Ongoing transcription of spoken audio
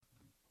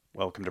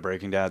Welcome to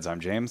Breaking Dads. I'm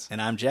James.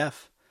 And I'm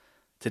Jeff.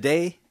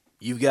 Today,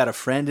 you've got a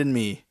friend in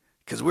me,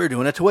 because we're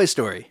doing a Toy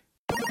Story.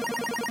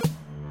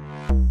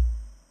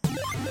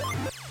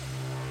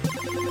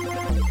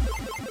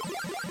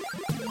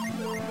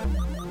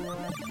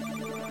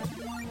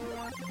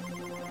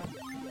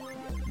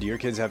 Do your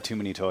kids have too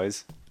many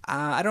toys?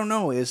 I don't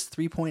know. Is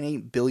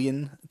 3.8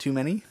 billion too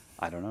many?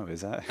 I don't know.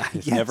 Is that?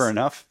 It's Yes. never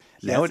enough?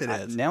 Yes, it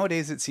is.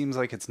 Nowadays, it seems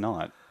like it's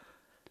not.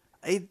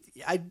 I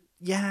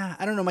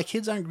don't know. My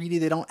kids aren't greedy.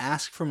 They don't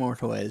ask for more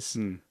toys,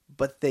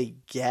 but they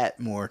get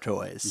more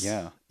toys.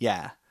 Yeah.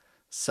 Yeah.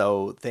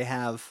 So they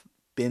have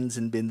bins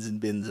and bins and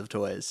bins of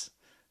toys.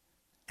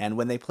 And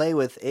when they play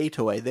with a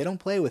toy, they don't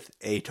play with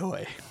a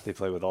toy. They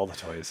play with all the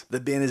toys. The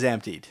bin is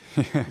emptied.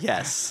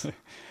 Yes.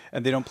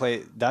 And they don't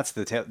play. That's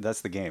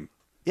the game.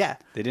 Yeah.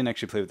 They didn't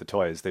actually play with the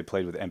toys. They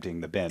played with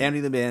emptying the bin. Empty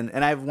the bin.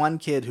 And I have one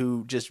kid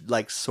who just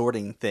likes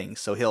sorting things.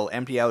 So he'll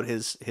empty out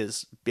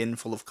his bin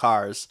full of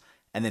cars,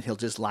 and then he'll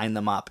just line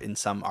them up in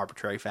some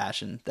arbitrary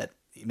fashion that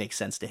makes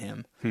sense to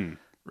him.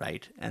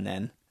 Right. And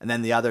then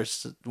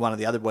one of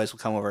the other boys will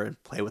come over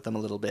and play with them a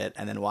little bit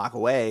and then walk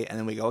away. And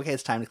then we go, okay,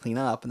 it's time to clean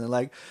up. And they're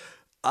like,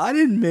 I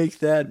didn't make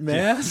that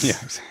mess.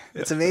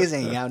 Yeah. It's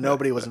amazing how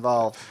nobody was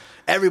involved.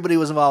 Everybody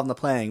was involved in the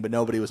playing, but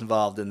nobody was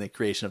involved in the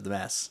creation of the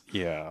mess.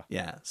 Yeah.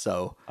 Yeah.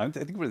 So I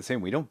think we're the same.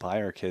 We don't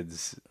buy our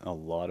kids a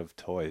lot of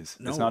toys.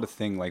 No. It's not a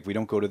thing. Like, we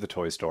don't go to the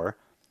toy store.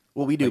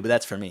 well, we do, but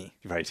that's for me.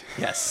 Right.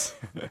 Yes.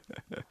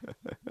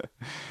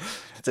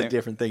 It's a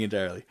different thing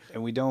entirely.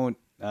 And we don't,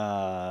 they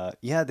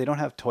don't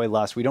have toy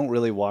lust. We don't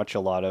really watch a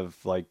lot of,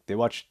 they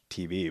watch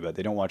TV, but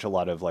they don't watch a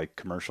lot of,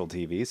 commercial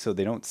TV, so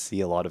they don't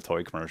see a lot of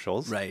toy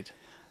commercials. Right.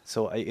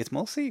 So it's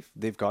mostly,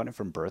 they've gotten it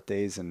from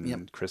birthdays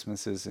and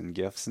Christmases and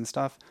gifts and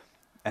stuff,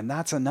 and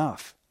that's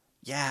enough.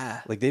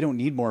 Yeah. They don't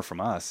need more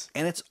from us.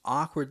 And it's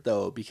awkward,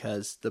 though,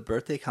 because the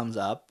birthday comes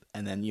up,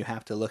 and then you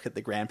have to look at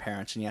the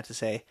grandparents, and you have to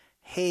say,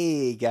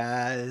 hey,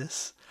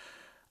 guys,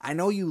 I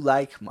know you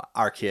like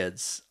our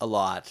kids a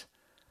lot.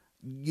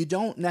 You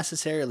don't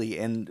necessarily,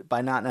 and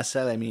by not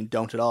necessarily I mean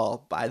don't at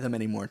all, buy them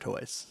any more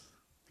toys.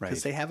 Right.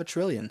 Because they have a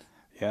trillion.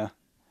 Yeah.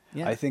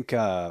 Yeah. I think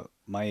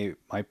my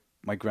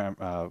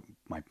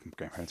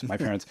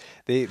parents,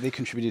 they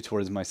contributed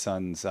towards my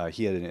son's,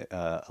 he had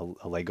a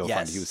Lego fund.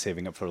 Yes. He was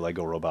saving up for a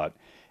Lego robot.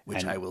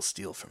 Which And I will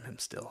steal from him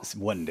still.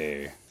 one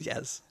day.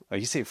 Yes.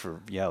 He saved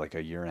for, a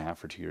year and a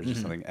half or 2 years or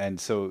something. And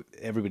so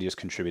everybody just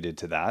contributed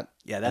to that.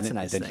 Yeah, that's and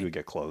a nice then thing. he would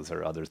get clothes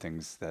or other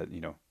things that,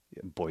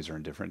 boys are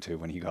indifferent to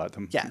when he got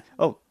them. Yeah.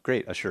 Oh,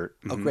 great, a shirt.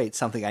 Oh, great.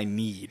 Something I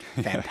need.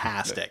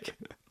 Fantastic.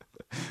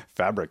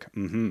 Fabric.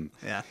 Mm-hmm.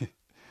 Yeah.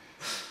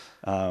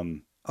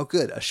 Oh,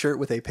 good. A shirt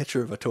with a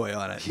picture of a toy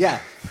on it. Yeah.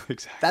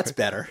 Exactly. That's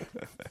better.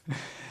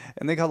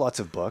 And they got lots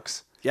of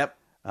books. Yep.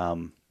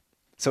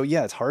 So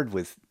yeah, it's hard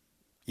with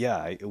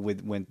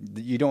when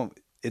you don't,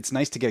 it's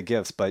nice to get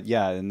gifts, but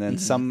and then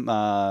some,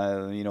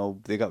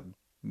 they got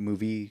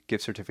movie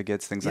gift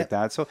certificates, things like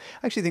that. So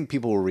I actually think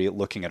people were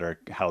looking at our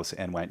house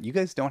and went, you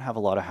guys don't have a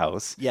lot of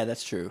house. Yeah,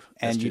 that's true.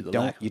 That's And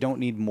true. you don't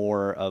need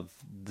more of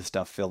the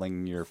stuff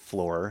filling your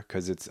floor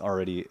because it's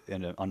already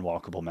in an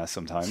unwalkable mess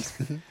sometimes.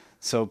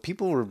 So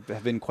people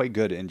have been quite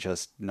good in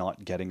just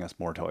not getting us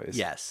more toys.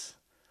 Yes.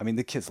 I mean,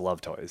 the kids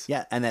love toys.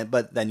 Yeah,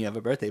 but then you have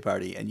a birthday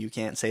party, and you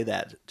can't say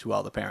that to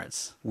all the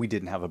parents. We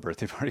didn't have a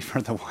birthday party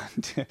for the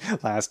one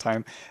last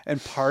time,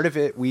 and part of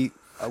it, we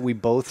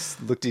both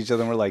looked at each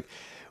other and were like,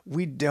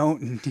 we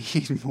don't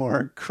need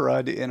more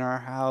crud in our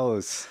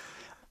house.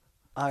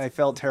 I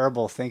felt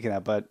terrible thinking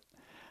that, but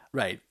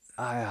Right.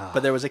 But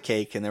there was a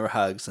cake, and there were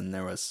hugs, and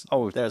there was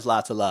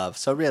lots of love.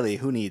 So really,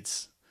 who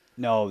needs?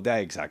 no, that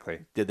exactly.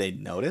 Did they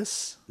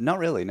notice? Not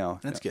really. No,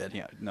 That's No. good.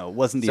 Yeah, no, it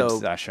wasn't the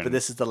obsession. But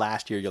this is the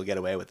last year you'll get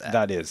away with that.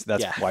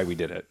 That's Yeah. why we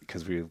did it,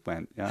 because we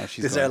went.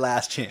 She's This is going, our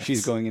last chance.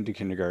 She's going into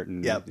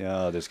kindergarten. Yep.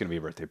 Yeah, there's going to be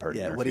a birthday party.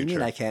 Yeah. in our What do you mean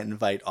future. I can't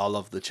invite all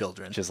of the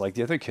children? Just like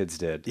the other kids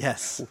did.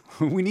 Yes.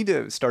 We need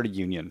to start a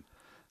union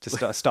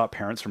to stop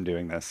parents from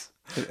doing this.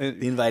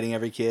 Inviting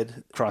every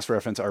kid.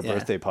 Cross-reference our Yeah.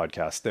 birthday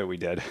podcast that we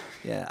did.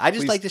 Yeah. I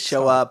just Please like to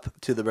show stop.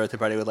 up to the birthday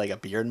party with a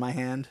beer in my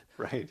hand.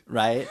 Right.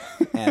 Right.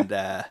 And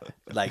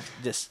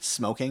just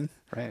smoking.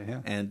 Right,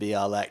 yeah. And be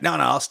all like, no,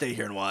 I'll stay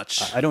here and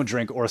watch. I don't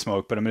drink or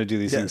smoke, but I'm going to do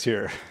these things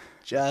here.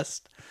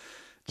 Just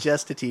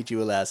to teach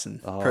you a lesson.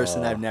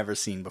 Person I've never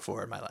seen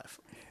before in my life.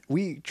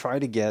 We try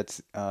to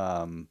get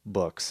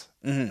books.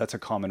 That's a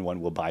common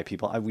one we'll buy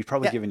people. We've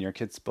probably given your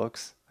kids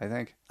books, I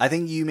think. I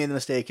think you made the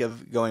mistake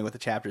of going with the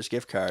Chapters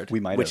gift card. We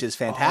might Which have. is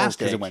fantastic.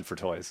 Because it went for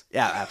toys.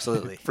 Yeah,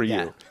 absolutely. For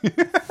Yeah. you.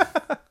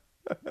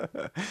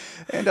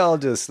 And I'll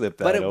just slip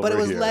that over But it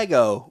was here.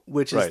 Lego,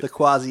 which is Right. the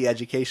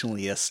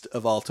quasi-educationalist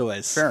of all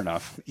toys. Fair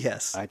enough.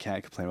 Yes. I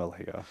can't complain about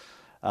Lego.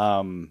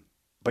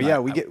 But yeah,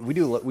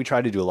 we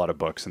try to do a lot of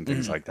books and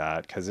things like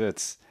that because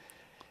it's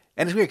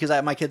And it's weird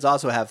because my kids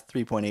also have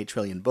 3.8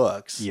 trillion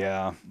books.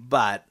 yeah.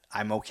 But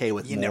I'm okay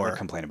with You more. never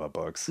complain about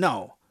books.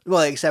 No.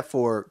 Well, except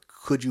for,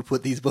 could you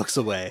put these books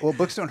away? Well,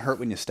 books don't hurt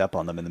when you step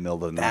on them in the middle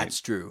of the night.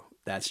 That's true.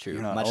 That's true.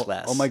 You know, Much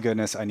less. Oh my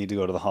goodness, I need to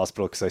go to the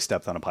hospital because I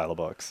stepped on a pile of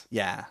books.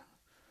 Yeah.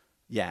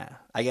 Yeah,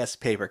 I guess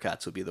paper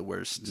cuts would be the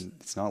worst.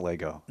 It's not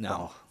Lego.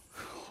 No.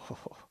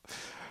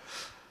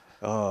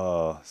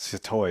 Oh, it's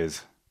just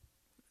toys.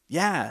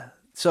 Yeah.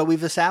 So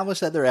we've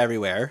established that they're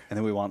everywhere, And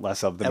then we want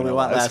less of them. and we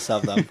want less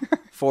of them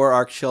for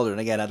our children.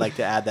 Again, I'd like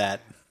to add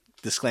that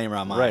disclaimer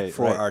on mine Right,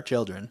 for right. our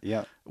children.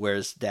 Yeah.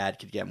 Whereas Dad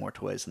could get more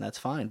toys, and that's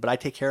fine. But I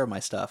take care of my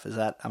stuff.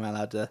 Am I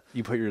allowed to?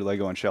 You put your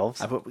Lego on shelves.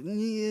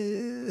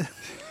 Yeah.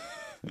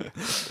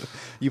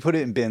 You put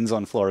it in bins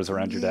on floors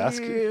around your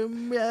desk.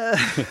 Yeah.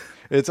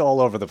 It's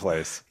all over the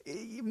place.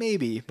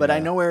 Maybe, but I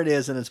know where it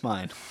is, and it's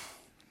mine.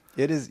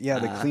 It is,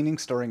 the cleaning,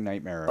 storing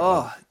nightmare.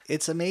 Oh,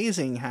 it's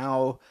amazing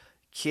how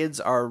kids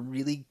are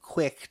really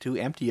quick to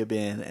empty a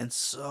bin and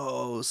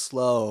so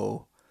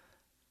slow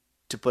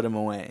to put them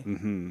away.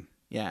 Mm-hmm.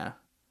 Yeah.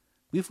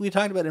 We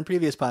talked about in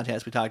previous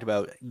podcasts, we talked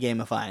about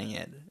gamifying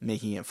it,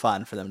 making it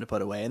fun for them to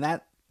put away, and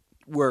that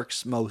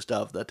works most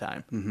of the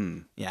time. Mm-hmm.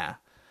 Yeah,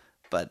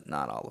 but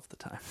not all of the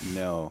time.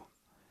 No.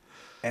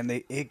 And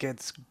it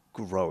gets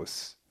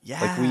gross.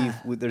 Yeah.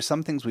 Like there's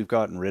some things we've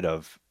gotten rid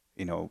of,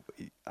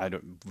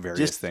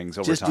 various things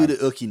over just time. due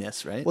to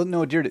ookiness, right? Well,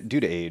 no, due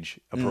to age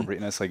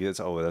appropriateness, like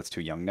that's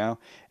too young now.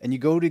 And you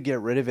go to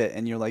get rid of it,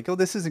 and you're like, oh,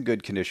 this is in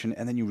good condition.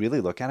 And then you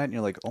really look at it, and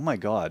you're like, oh my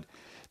god,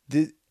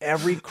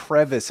 every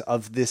crevice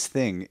of this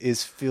thing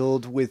is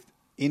filled with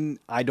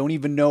I don't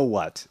even know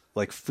what,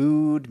 like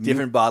food,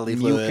 different bodily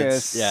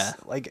mucus. fluids. Yeah,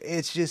 like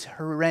it's just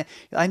horrendous.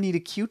 I need a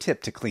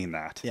Q-tip to clean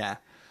that. Yeah,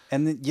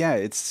 and then,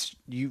 it's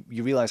you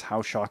realize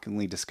how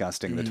shockingly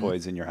disgusting the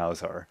toys in your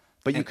house are.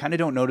 But you kind of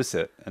don't notice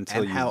it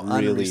until you how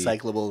really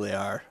unrecyclable they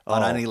are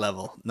on any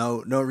level. No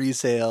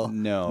resale,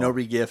 no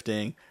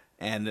regifting,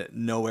 and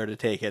nowhere to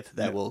take it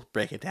that will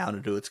break it down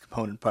into its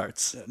component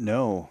parts.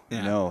 No.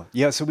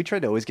 Yeah, so we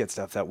tried to always get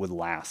stuff that would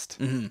last.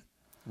 Mm-hmm.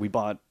 We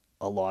bought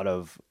a lot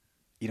of,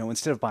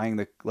 instead of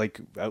buying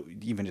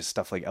even just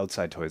stuff like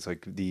outside toys,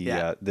 like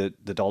the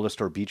dollar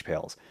store beach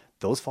pails.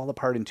 Those fall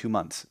apart in 2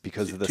 months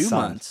because of the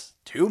sun.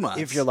 2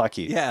 months. If you're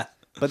lucky. Yeah.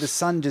 But the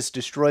sun just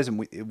destroys them.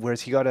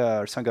 Whereas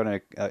our son got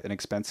an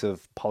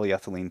expensive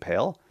polyethylene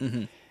pail.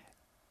 Mm-hmm.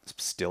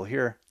 It's still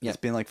here. Yeah. It's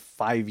been like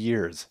 5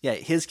 years. Yeah,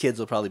 his kids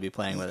will probably be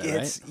playing with it,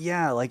 right?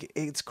 Yeah,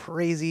 it's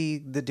crazy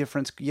the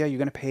difference. Yeah, you're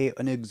going to pay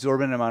an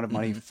exorbitant amount of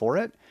money for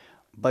it,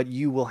 but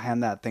you will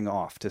hand that thing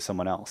off to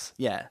someone else.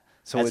 Yeah.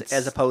 So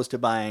as opposed to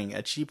buying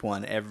a cheap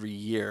one every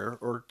year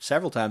or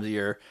several times a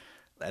year,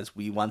 as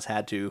we once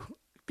had to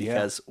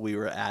because we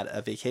were at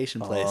a vacation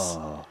place.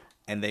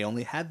 And they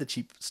only had the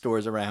cheap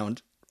stores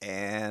around,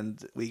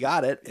 and we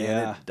got it,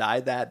 and it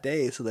died that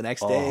day. So the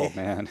next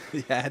day,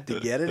 we had to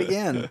get it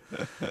again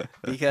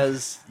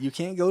because you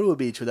can't go to a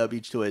beach without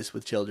beach toys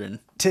with children.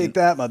 Take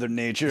that, Mother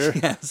Nature.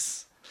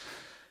 Yes.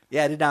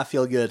 Yeah, I did not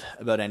feel good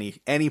about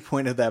any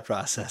point of that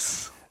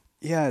process.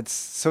 Yeah,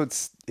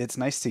 it's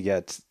nice to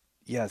get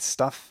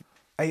stuff.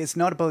 It's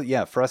not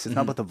about for us. It's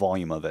not about the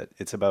volume of it.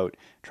 It's about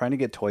trying to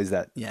get toys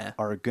that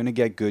are going to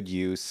get good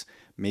use.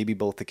 Maybe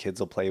both the kids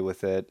will play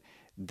with it.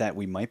 That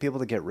we might be able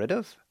to get rid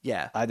of,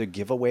 either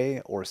give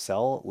away or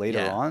sell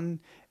later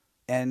on.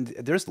 And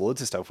there's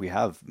loads of stuff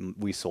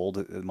we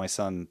sold. My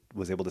son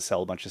was able to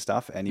sell a bunch of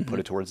stuff, and he put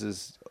it towards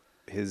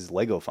his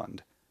Lego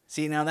fund.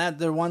 See, now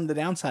the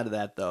downside of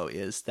that though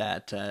is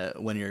that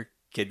when your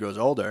kid grows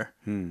older,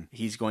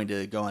 he's going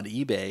to go onto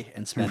eBay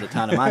and spend a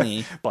ton of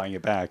money buying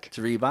it back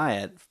to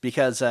rebuy it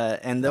because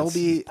and there'll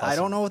be I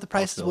don't know if the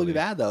prices will be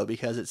bad though,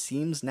 because it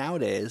seems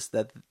nowadays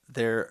that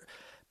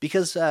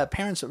because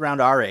parents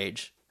around our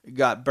age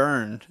got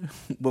burned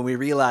when we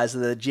realized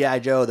that the G.I.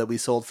 Joe that we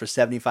sold for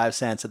 75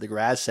 cents at the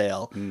garage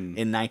sale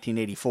in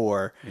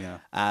 1984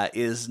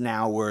 is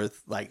now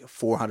worth like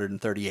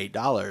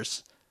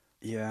 $438.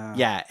 Yeah.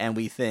 Yeah, and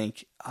we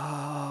think,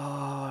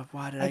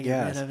 why did I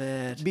get rid of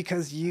it?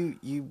 Because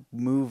you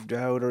moved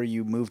out or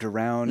you moved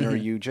around or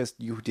you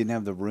didn't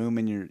have the room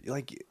and you're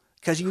like...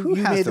 Because you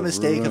made the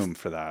mistake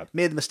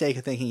made the mistake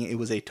of thinking it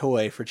was a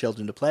toy for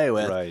children to play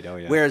with. Right. Oh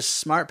yeah. Whereas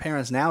smart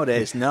parents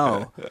nowadays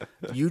know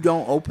you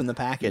don't open the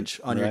package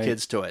on your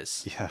kids'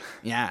 toys. Yeah.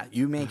 Yeah.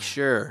 You make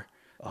sure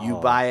you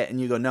buy it and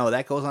you go, no,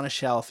 that goes on a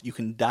shelf. You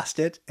can dust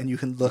it and you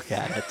can look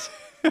at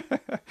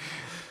it.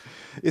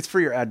 It's for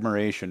your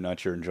admiration,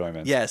 not your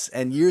enjoyment. Yes,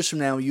 and years from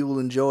now, you will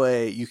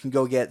enjoy. You can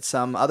go get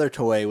some other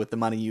toy with the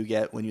money you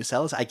get when you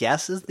sell it. I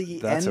guess is the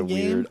That's end a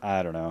game. weird.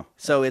 I don't know.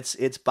 So it's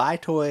buy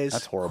toys.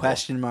 That's horrible.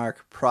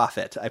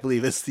 Profit. I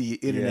believe it's the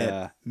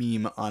internet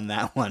meme on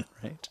that one,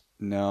 right?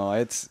 No,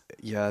 it's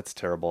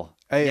terrible.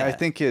 I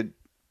think it.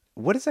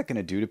 What is that going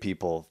to do to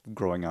people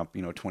growing up?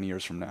 20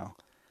 years from now.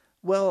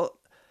 Well,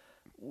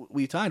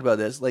 we talked about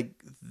this. Like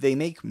they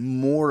make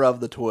more of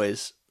the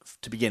toys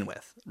to begin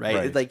with,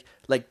 right?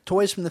 Like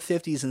toys from the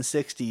 50s and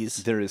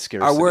 60s there is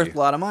scarcity. are worth a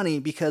lot of money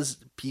because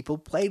people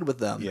played with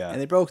them and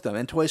they broke them.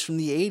 And toys from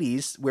the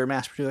 80s where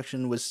mass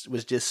production was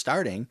just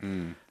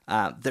starting,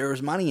 there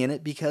was money in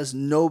it because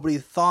nobody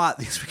thought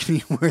these were going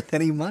to be worth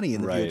any money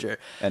in the future.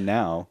 And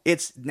now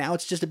it's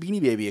just a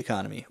Beanie Baby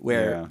economy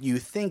where you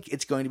think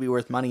it's going to be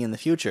worth money in the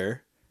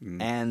future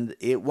and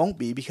it won't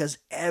be because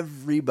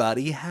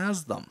everybody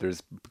has them.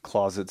 There's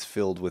closets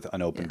filled with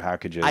unopened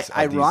packages.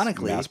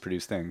 Ironically,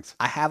 mass-produced things.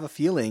 I have a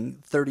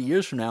feeling 30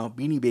 years from now,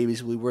 Beanie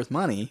Babies will be worth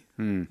money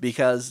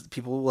because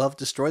people will have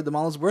destroyed them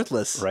all as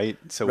worthless. Right?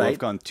 So we've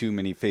gone too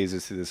many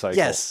phases through the cycle.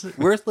 Yes,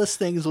 worthless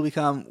things will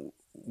become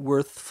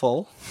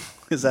worthful.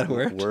 Is that a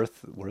word?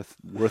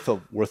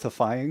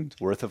 Worthifying?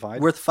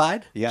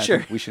 Worthified? Yeah, sure. I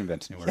think we should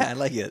invent a new word. Yeah, I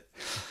like it.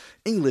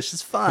 English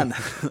is fun.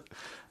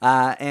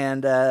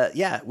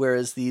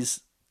 Whereas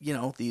these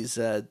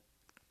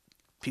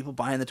people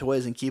buying the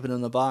toys and keeping them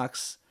in the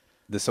box,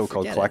 The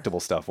so-called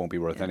collectible stuff won't be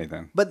worth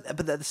anything. But at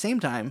the same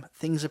time,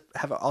 things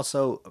have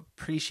also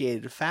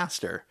appreciated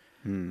faster,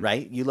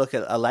 right? You look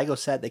at a Lego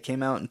set that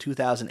came out in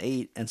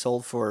 2008 and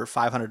sold for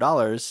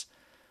 $500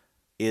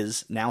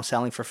 is now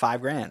selling for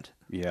 $5,000.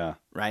 Yeah.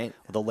 Right?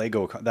 The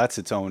Lego, that's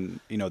its own,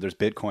 there's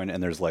Bitcoin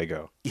and there's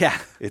Lego.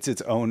 Yeah. It's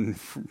its own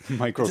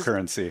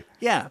microcurrency.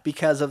 Yeah,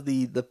 because of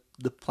the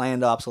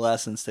planned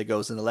obsolescence that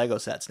goes into Lego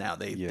sets now.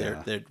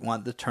 They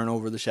want to turn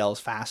over the shelves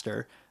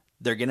faster.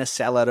 They're going to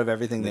sell out of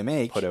everything they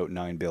make. Put out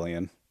 $9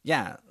 billion.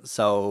 Yeah.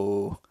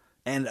 So,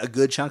 and a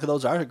good chunk of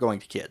those are going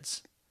to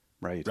kids.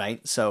 Right.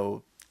 Right?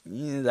 So,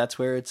 that's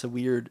where it's a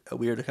weird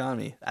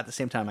economy. At the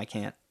same time, I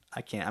can't.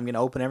 I'm going to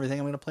open everything.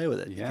 I'm going to play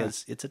with it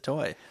because it's a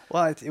toy.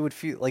 Well, it would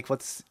feel like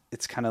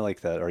it's kind of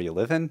like that. Are you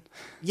living?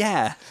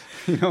 Yeah.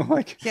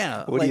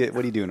 Yeah. What are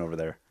you doing over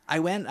there? I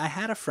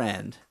had a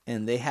friend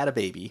and they had a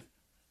baby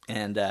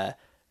and I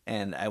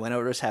went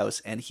over to his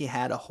house and he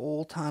had a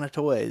whole ton of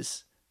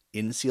toys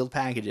in sealed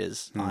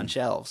packages on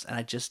shelves. And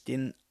I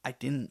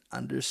didn't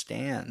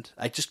understand.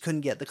 I just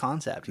couldn't get the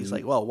concept. He's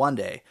like, well, one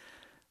day,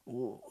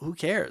 who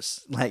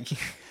cares? Like,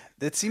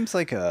 it seems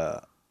like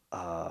not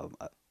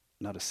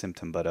a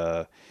symptom,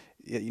 but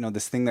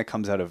this thing that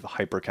comes out of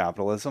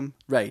hypercapitalism.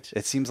 Right.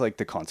 It seems like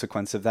the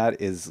consequence of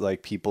that is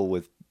like people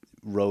with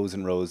rows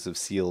and rows of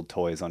sealed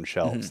toys on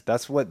shelves.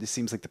 That's what it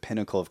seems like the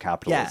pinnacle of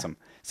capitalism.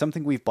 Yeah.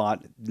 Something we've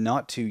bought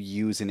not to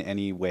use in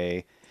any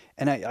way.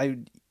 And I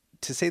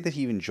to say that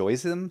he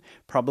enjoys them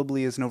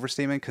probably is an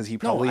overstatement because he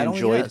probably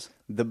enjoyed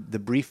the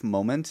brief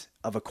moment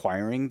of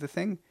acquiring the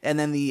thing. And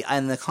then the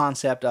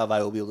concept of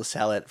I will be able to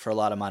sell it for a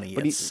lot of money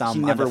but at some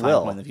he never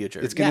will point in the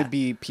future. It's going to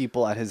be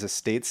people at his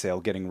estate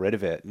sale getting rid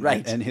of it.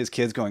 Right. And his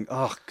kids going,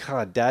 oh,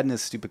 God, Dad and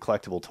his stupid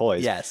collectible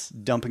toys. Yes.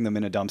 Dumping them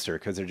in a dumpster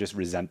because they just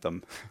resent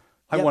them.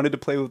 I wanted to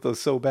play with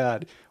those so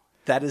bad.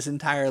 That is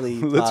entirely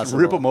Let's possible.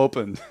 rip them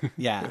open.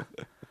 Yeah.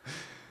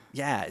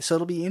 Yeah, so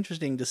it'll be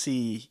interesting to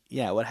see,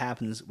 what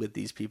happens with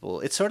these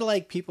people. It's sort of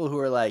like people who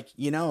are like,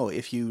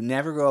 if you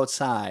never go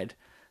outside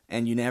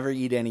and you never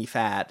eat any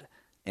fat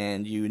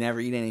and you never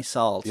eat any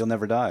salt, you'll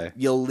never die.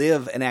 You'll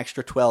live an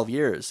extra 12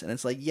 years. And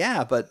it's like,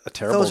 yeah, but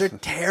those are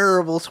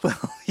terrible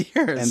 12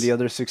 years. And the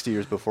other 60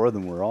 years before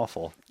them were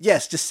awful.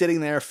 Yes, just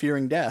sitting there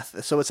fearing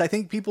death. So I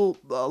think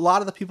a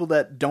lot of the people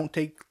that don't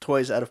take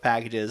toys out of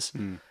packages,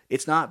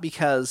 it's not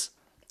because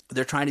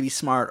they're trying to be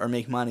smart or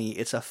make money.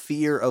 It's a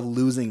fear of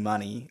losing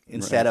money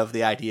instead of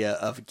the idea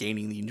of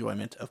gaining the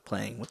enjoyment of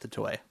playing with the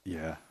toy.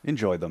 Yeah.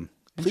 Enjoy them.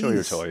 Enjoy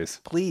your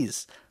toys.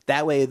 Please.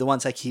 That way, the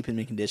ones I keep in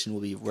mint condition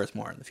will be worth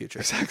more in the future.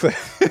 Exactly.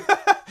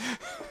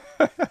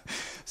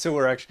 So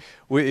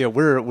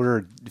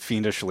we're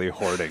fiendishly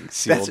hoarding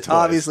sealed toys. That's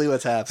obviously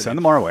what's happening. Send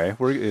them our way.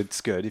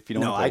 It's good if you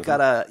don't. No, I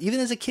got even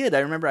as a kid, I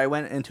remember I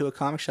went into a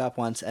comic shop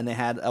once and they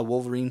had a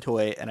Wolverine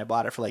toy and I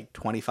bought it for like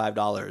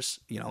 $25.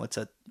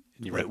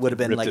 It would have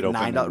been like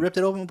 $9. Ripped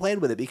it open and played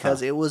with it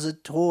because it was a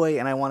toy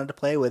and I wanted to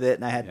play with it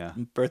and I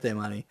had birthday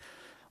money.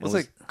 It was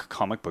like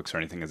comic books or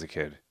anything as a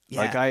kid. Yeah.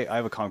 Like I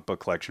have a comic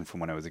book collection from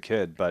when I was a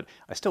kid, but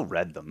I still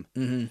read them.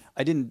 Mm-hmm.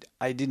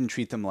 I didn't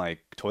treat them like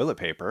toilet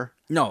paper.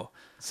 No.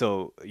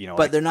 So,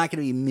 but they're not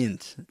going to be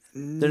mint.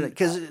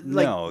 Because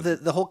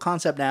the whole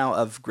concept now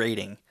of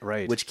grading,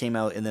 right, which came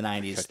out in the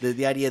 90s,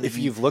 the idea that if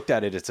you've looked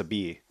at it, it's a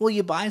B. Well,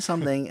 you buy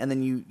something and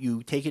then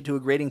you take it to a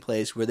grading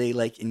place where they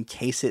like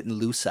encase it in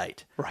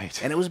lucite.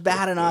 Right. And it was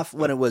bad enough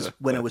when it was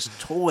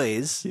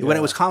toys, when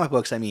it was comic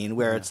books,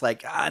 where it's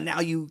like, now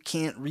you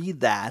can't read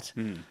that.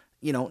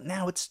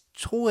 Now it's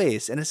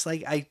toys, and it's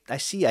like I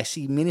see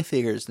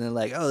minifigures, and they're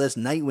like, oh, that's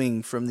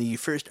Nightwing from the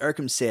first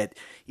Arkham set.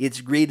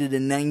 It's graded a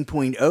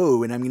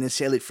 9.0, and I'm going to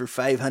sell it for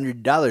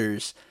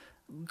 $500.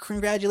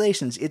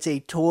 Congratulations, it's a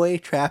toy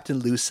trapped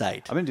in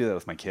lucite. I'm going to do that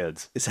with my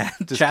kids. Is that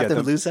trap them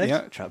in lucite?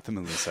 Yeah, trap them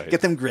in lucite.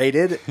 Get them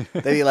graded.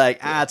 They'd be like,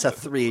 it's a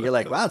 3. You're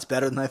like, wow, it's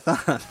better than I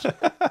thought.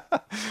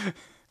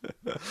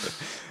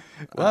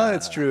 Well,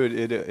 it's true.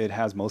 It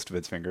has most of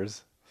its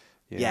fingers.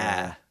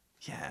 Yeah.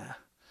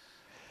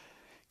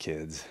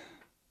 Kids.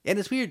 And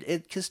it's weird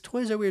because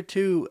toys are weird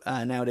too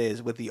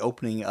nowadays with the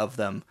opening of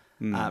them.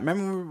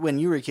 Remember when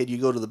you were a kid, you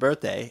go to the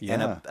birthday,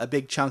 and a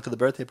big chunk of the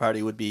birthday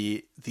party would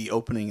be the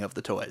opening of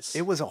the toys.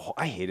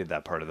 I hated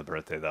that part of the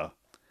birthday though.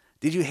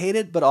 Did you hate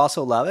it but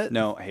also love it?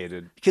 No, I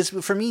hated. Because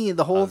for me,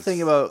 the whole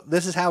thing about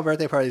this is how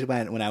birthday parties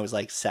went when I was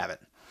like 7.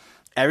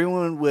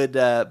 Everyone would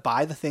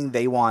buy the thing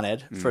they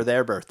wanted for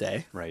their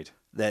birthday. Right.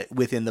 that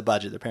within the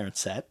budget the parents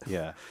set.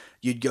 Yeah.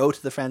 You'd go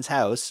to the friend's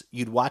house,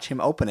 you'd watch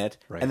him open it,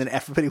 Right. and then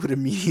everybody would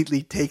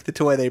immediately take the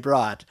toy they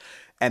brought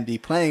and be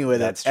playing with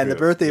That's it. And the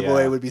true. birthday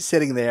boy Yeah. would be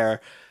sitting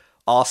there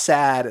all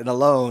sad and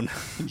alone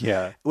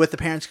Yeah. with the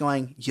parents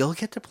going, you'll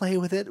get to play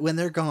with it when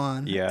they're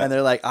gone. Yeah. And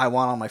they're like, I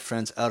want all my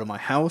friends out of my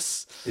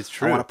house. It's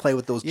true. I want to play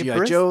with those Yeah,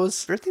 G.I.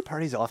 Joes. Birthday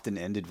parties often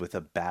ended with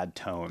a bad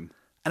tone.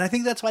 And I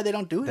think that's why they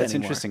don't do it That's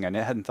anymore. interesting.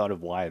 I hadn't thought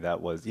of why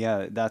that was.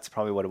 Yeah, that's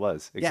probably what it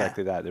was.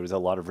 Exactly that. There was a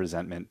lot of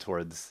resentment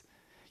towards,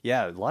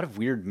 a lot of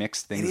weird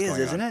mixed things It is,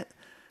 going isn't on. it?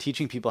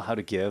 Teaching people how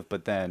to give,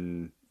 but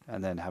then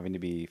having to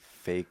be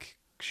fake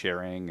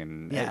sharing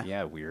and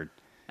Yeah. weird.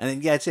 And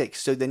then, yeah, it's it.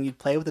 So then you'd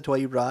play with the toy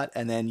you brought,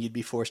 and then you'd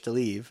be forced to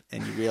leave,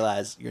 and you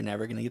realize you're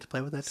never going to get to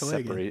play with that toy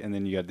again. Separate, and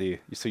then you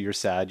got so you're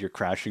sad, you're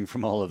crashing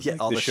from all of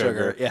All the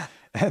sugar, yeah.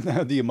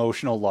 and the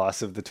emotional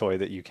loss of the toy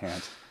that you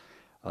can't.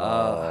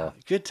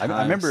 Good times.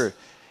 I remember,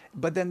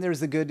 but then there's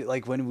the good,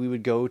 like when we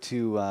would go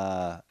to,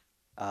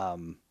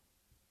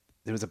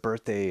 there was a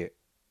birthday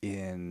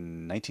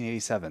in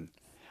 1987.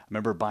 I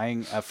remember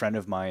buying a friend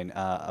of mine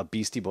a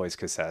Beastie Boys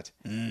cassette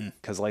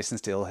because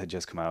License to Ill had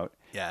just come out.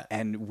 Yeah.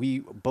 And we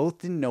both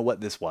didn't know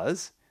what this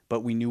was,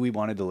 but we knew we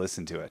wanted to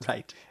listen to it.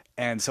 Right.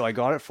 And so I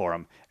got it for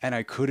him, and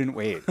I couldn't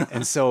wait.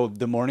 And so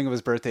the morning of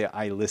his birthday,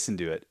 I listened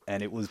to it,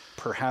 and it was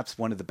perhaps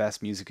one of the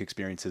best music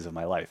experiences of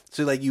my life.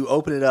 So, like, you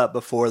open it up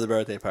before the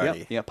birthday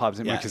party. Yeah, pops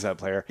in my Yeah. cassette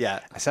player. Yeah.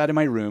 I sat in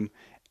my room,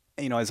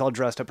 I was all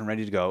dressed up and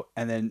ready to go,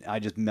 and then I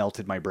just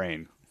melted my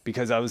brain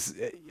because I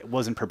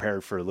wasn't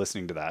prepared for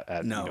listening to that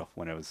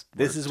when I was.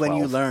 This is when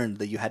you 12. learned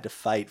that you had to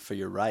fight for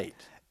your right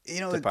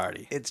to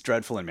party. It's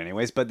dreadful in many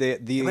ways, but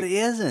But it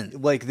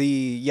isn't. like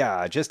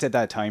just at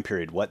that time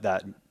period, what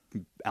that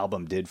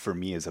album did for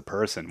me as a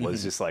person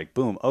was just like,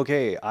 boom,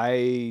 okay,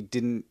 I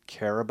didn't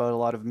care about a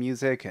lot of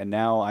music, and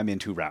now I'm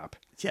into rap.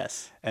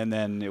 Yes. And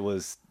then it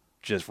was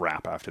just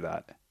rap after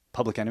that.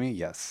 Public Enemy,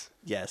 yes.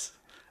 Yes.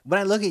 When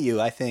I look at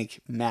you, I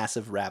think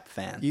massive rap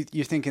fan.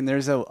 You're thinking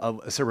there's a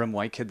suburban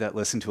white kid that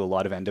listened to a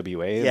lot of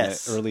NWA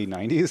Yes. in the early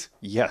 90s?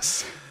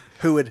 Yes.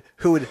 Who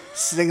would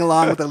sing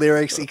along with the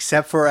lyrics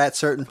except for at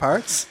certain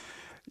parts?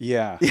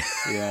 Yeah.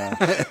 Yeah.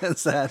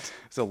 It's that.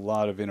 It's a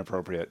lot of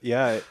inappropriate.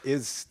 Yeah,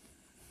 it's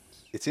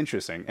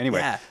interesting. Anyway,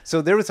 Yeah.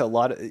 so there was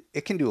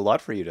it can do a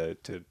lot for you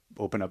to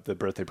open up the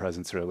birthday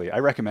presents early. I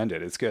recommend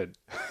it. It's good.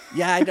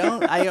 Yeah,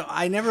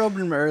 I never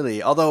opened them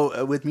early.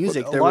 Although with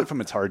music, A lot from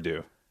it's hard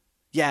to.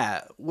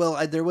 Yeah,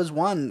 well, there was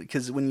one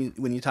because when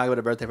you talk about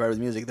a birthday party with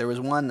music, there was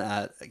one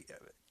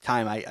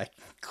time I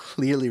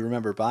clearly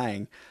remember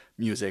buying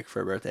music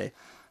for a birthday,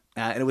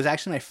 and it was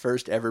actually my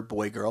first ever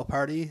boy-girl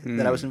party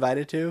that I was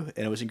invited to,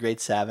 and it was in grade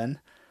 7,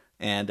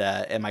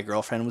 and my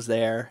girlfriend was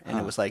there, and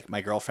it was like my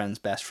girlfriend's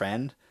best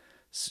friend,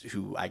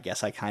 who I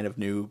guess I kind of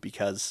knew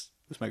because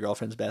it was my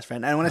girlfriend's best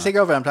friend. And when I say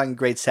girlfriend, I'm talking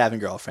grade 7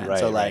 girlfriend. Right,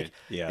 so like, right.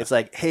 Yeah. it's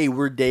like, hey,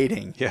 we're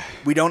dating. Yeah.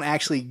 We don't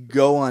actually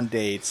go on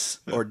dates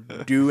or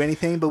do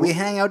anything, but we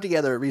hang out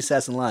together at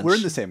recess and lunch. We're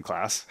in the same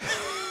class.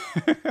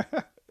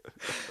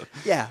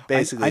 Yeah,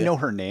 basically. I know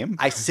her name.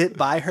 I sit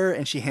by her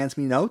and she hands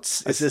me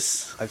notes.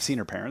 I've seen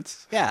her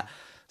parents. Yeah.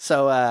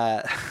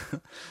 So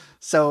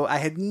so I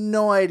had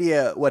no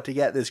idea what to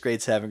get this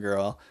grade 7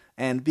 girl,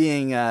 and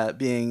being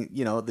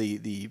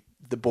the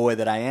boy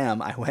that I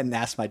am, I went and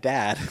asked my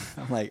dad.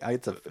 I'm like,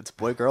 it's a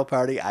boy girl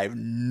party. I have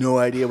no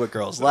idea what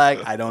girls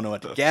like. I don't know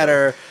what to get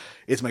her.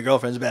 It's my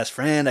girlfriend's best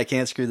friend. I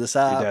can't screw this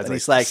up. Your dad's And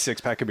he's like,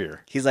 6-pack of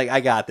beer. he's like,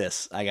 I got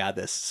this.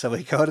 So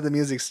we go to the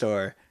music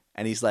store,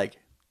 and he's like,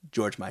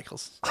 George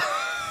Michael's.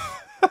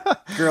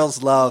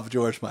 Girls love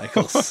George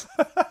Michael's.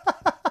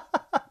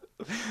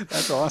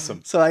 That's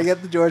awesome. So I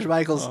get the George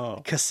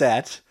Michael's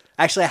cassette.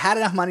 Actually, I had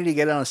enough money to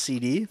get it on a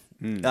CD,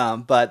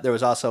 but there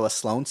was also a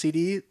Sloan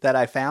CD that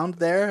I found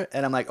there,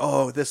 and I'm like,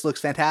 oh, this looks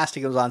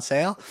fantastic. It was on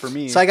sale. For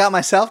me. So I got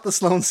myself the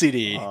Sloan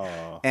CD,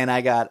 Oh. and I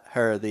got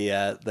her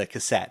the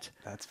cassette.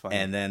 That's funny.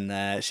 And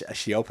then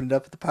she opened it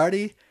up at the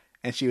party,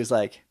 and she was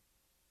like,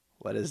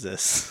 what is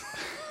this?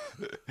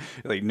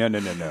 Like, no.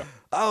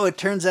 Oh, it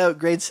turns out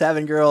grade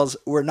 7 girls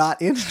were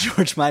not into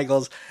George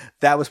Michael's.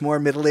 That was more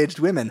middle-aged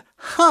women.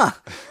 Huh.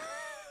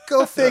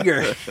 Go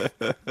figure.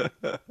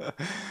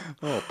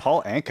 Oh,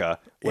 Paul Anka.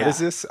 What is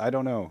this? I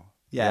don't know.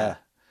 Yeah.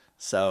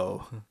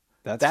 So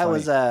That's that funny.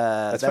 was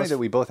That's funny that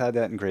we both had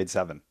that in grade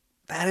 7.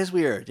 that is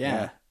weird.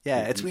 Yeah.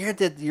 Yeah, it's weird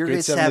that your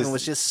grade 7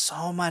 was just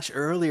so much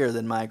earlier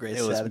than my grade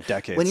 7. It was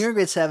decades. When you were in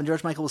grade 7,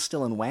 George Michael was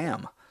still in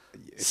Wham.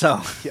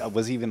 So Yeah,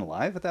 was he even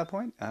alive at that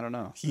point? I don't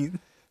know.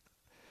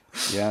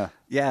 Yeah.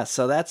 yeah,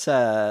 so that's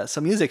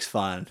so music's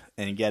fun,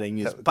 and getting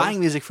music, buying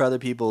music for other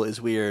people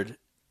is weird.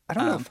 I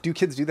don't know if do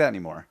kids do that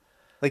anymore.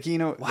 Like,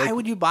 Why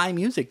would you buy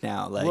music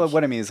now? Like, well,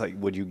 what I mean is, like,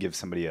 would you give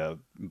somebody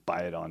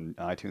buy it on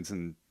iTunes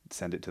and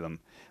send it to them?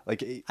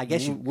 Like, I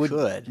guess you would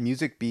could.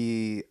 music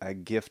be a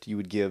gift you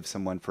would give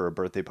someone for a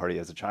birthday party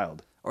as a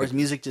child? or is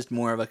music just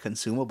more of a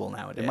consumable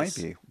nowadays? It might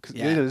be. 'Cause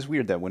Yeah. it is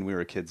weird that when we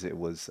were kids, it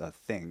was a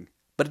thing.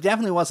 But it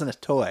definitely wasn't a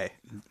toy.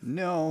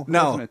 No, it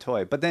No. wasn't a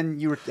toy. But then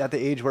you were at the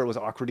age where it was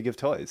awkward to give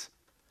toys.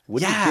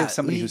 Would Yeah, you give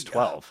somebody who's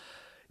 12?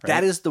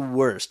 That is the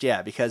worst,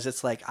 yeah, because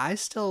it's like, I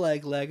still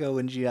like Lego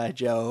and G.I.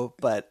 Joe,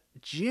 but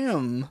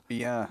Jim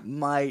Yeah.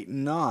 might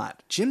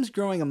not. Jim's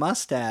growing a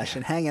mustache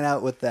and hanging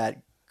out with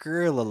that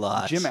girl a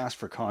lot. Jim asked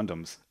for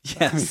condoms.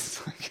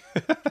 Yes.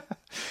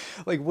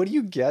 Like, what do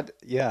you get?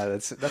 Yeah,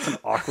 that's an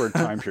awkward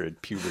time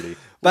period, puberty.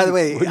 By the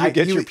way, when you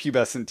get your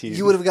pubescent teens.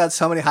 You would have got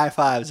so many high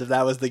fives if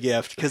that was the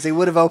gift, because they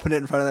would have opened it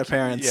in front of their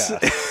parents. Yeah.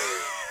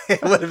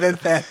 It would have been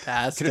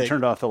fantastic. Could have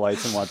turned off the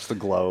lights and watched the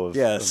glow of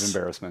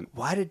embarrassment.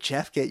 Why did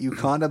Jeff get you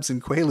condoms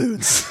and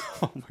Quaaludes?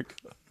 Oh my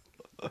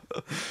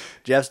god.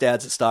 Jeff's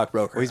dad's a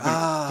stockbroker. He's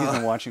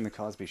been watching the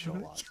Cosby Show a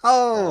lot.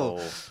 Oh,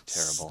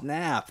 terrible.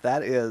 Snap.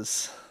 That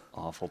is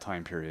Awful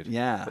time period.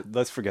 Yeah. But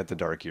let's forget the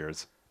dark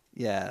years.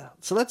 Yeah.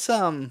 So let's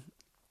so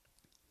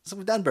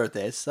we've done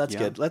birthdays. So that's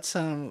good. Let's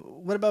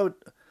what about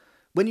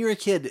when you were a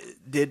kid,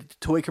 did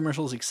toy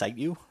commercials excite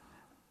you?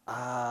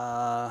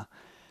 Kind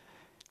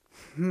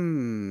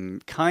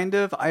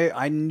of.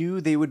 I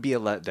knew they would be a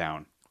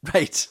letdown.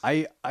 Right.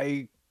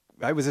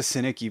 I was a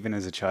cynic even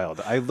as a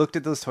child. I looked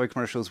at those toy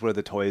commercials where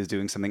the toy is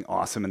doing something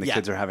awesome and the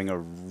kids are having a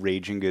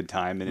raging good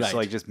time and it's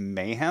like just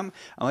mayhem.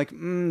 I'm like,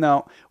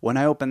 no. When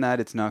I open that,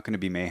 it's not going to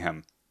be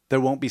mayhem. There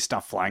won't be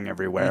stuff flying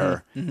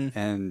everywhere.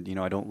 And,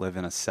 I don't live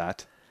in a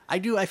set. I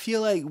do. I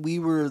feel like we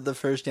were the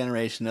first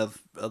generation of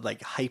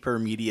like hyper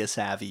media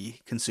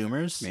savvy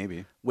consumers.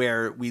 Maybe.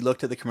 Where we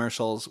looked at the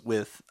commercials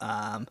with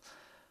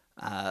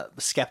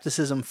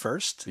skepticism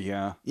first.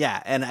 Yeah.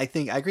 Yeah, and I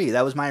agree.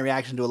 That was my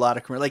reaction to a lot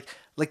of commercials.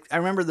 Like I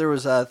remember there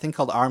was a thing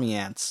called Army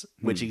Ants,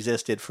 which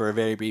existed for a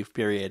very brief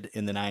period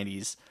in the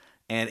 90s.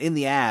 And in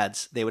the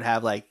ads, they would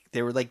have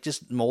they were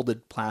just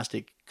molded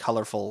plastic,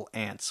 colorful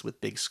ants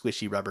with big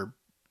squishy rubber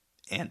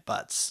ant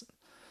butts.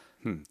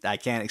 I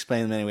can't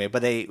explain them anyway,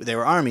 but they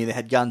were army. They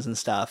had guns and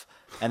stuff,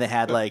 and they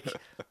had a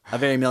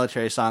very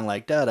military song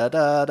like da da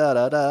da da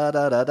da da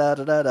da da da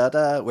da da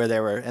da,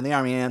 where and the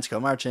army ants go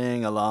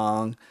marching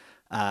along,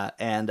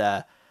 and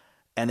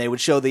they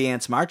would show the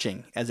ants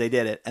marching as they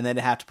did it, and then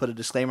they have to put a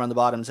disclaimer on the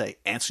bottom and say,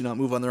 "Ants do not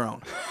move on their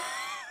own."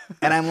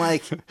 And I'm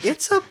like,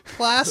 it's a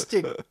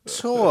plastic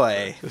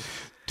toy.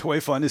 Toy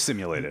fun is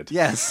simulated.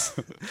 Yes.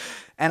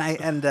 And I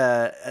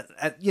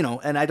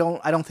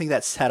don't think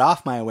that set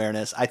off my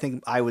awareness. I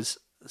think I was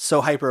so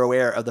hyper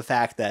aware of the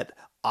fact that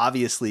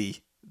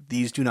obviously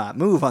these do not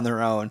move on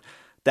their own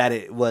that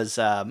it was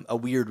a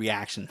weird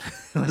reaction.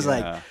 It was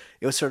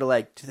it was sort of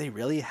like, do they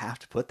really have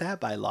to put that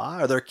by law?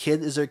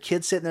 Is there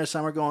kids sitting there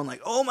somewhere going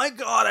like, oh my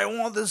God, I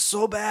want this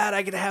so bad.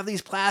 I could have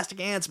these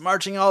plastic ants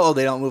marching. Oh,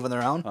 they don't move on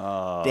their own.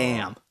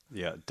 Damn.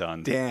 Yeah.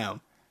 Done.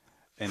 Damn.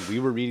 And we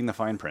were reading the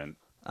fine print.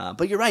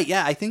 But you're right.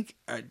 Yeah, I think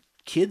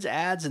kids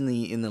ads in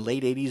the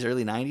late 80s,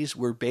 early 90s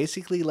were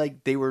basically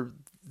they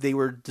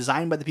were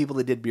designed by the people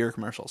that did beer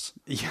commercials.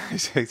 Yeah,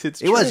 it's true.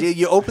 It was.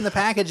 You open the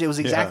package, it was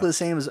exactly the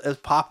same as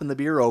popping the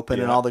beer open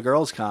and all the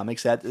girls come,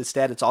 except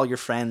instead it's all your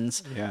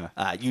friends,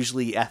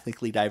 usually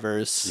ethnically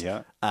diverse,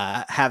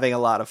 having a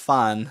lot of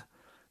fun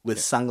with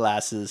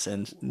sunglasses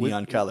and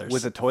neon colors.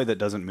 With a toy that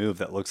doesn't move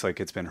that looks like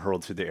it's been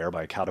hurled through the air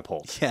by a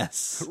catapult.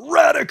 Yes.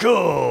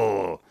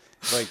 Radical!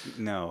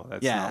 No,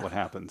 that's not what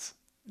happens.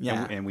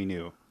 Yeah. And we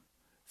knew.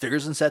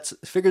 Figures and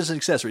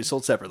accessories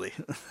sold separately.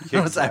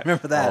 I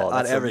remember that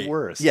on every.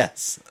 Worst.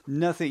 Yes.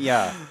 Nothing.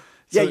 Yeah.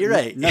 Yeah, you're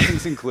right.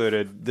 Nothing's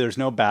included. There's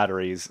no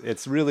batteries.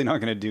 It's really not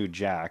going to do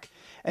jack.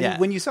 And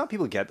when you saw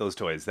people get those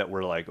toys that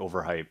were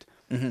overhyped,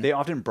 they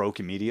often broke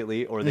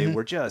immediately, or they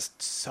were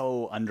just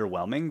so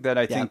underwhelming that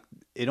I think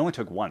it only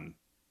took one.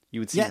 You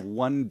would see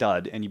one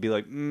dud, and you'd be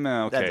like,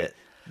 okay.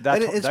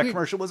 That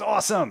commercial was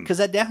awesome. Because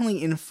that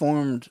definitely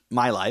informed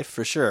my life,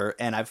 for sure.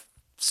 And I've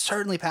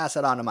certainly passed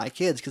that on to my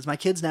kids. Because my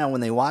kids now,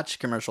 when they watch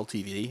commercial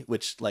TV,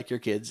 which, like your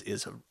kids,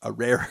 is a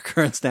rare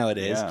occurrence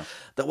nowadays,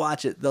 they'll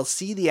watch it. They'll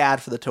see the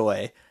ad for the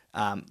toy,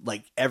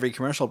 every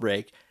commercial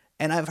break.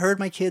 And I've heard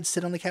my kids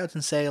sit on the couch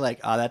and say,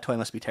 oh, that toy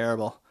must be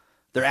terrible.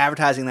 They're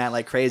advertising that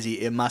like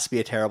crazy. It must be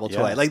a terrible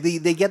toy.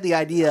 They get the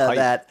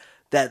idea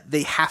that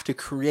they have to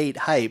create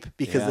hype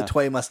because the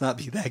toy must not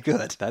be that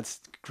good. That's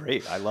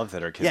great. I love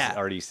that our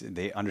kids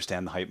they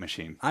understand the hype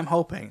machine. I'm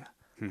hoping.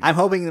 I'm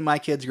hoping that my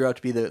kids grow up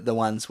to be the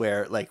ones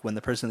where, when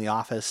the person in the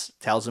office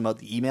tells them about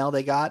the email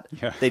they got,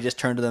 they just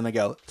turn to them and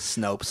go,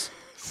 Snopes.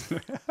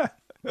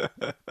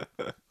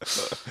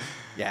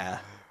 Yeah.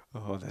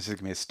 Oh, that's just going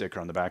to be a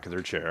sticker on the back of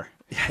their chair.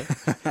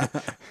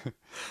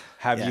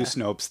 Have you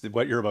Snopes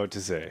what you're about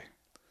to say?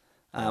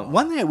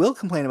 One thing I will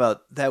complain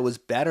about that was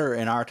better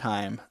in our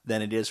time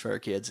than it is for our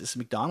kids is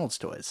McDonald's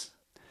toys.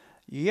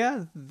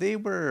 Yeah, they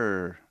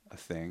were a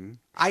thing.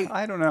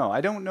 I don't know.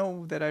 I don't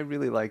know that I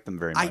really like them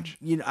very much.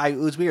 It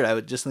was weird. I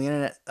would just on the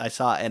internet. I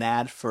saw an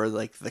ad for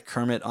the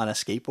Kermit on a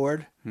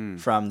skateboard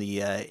from the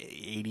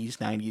 80s,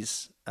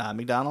 90s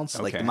McDonald's,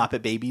 the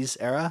Muppet Babies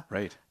era.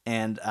 Right.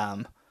 And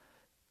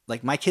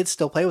my kids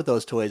still play with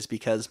those toys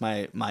because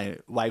my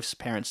wife's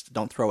parents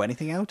don't throw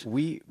anything out.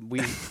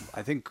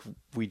 I think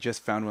we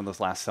just found one of those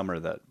last summer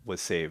that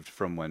was saved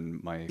from when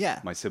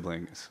my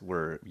siblings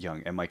were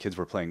young, and my kids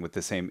were playing with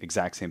the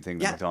exact same thing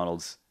that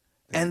McDonald's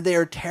and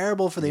they're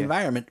terrible for the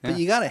environment, but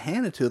you got to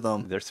hand it to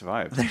them. They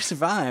survived. They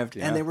survived,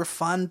 Yeah. and they were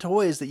fun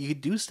toys that you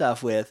could do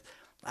stuff with.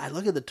 I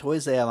look at the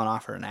toys they have on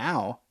offer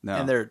now,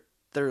 and they're.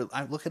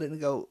 I look at it and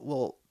go,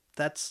 well,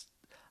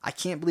 I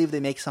can't believe they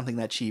make something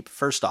that cheap.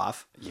 First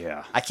off,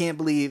 Yeah. I can't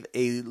believe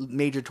a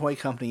major toy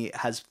company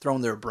has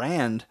thrown their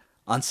brand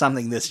on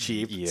something this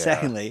cheap. Yeah.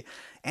 Secondly,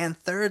 and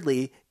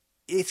thirdly,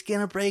 it's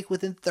gonna break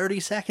within 30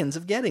 seconds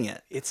of getting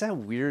it. It's that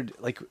weird,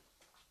 like,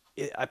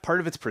 part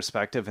of it's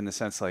perspective in the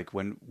sense, like,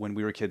 when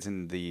we were kids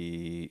in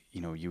the,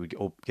 you would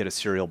get a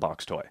cereal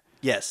box toy.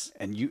 Yes.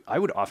 And I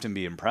would often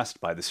be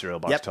impressed by the cereal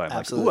box toy. I'm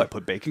absolutely. like, ooh, I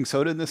put baking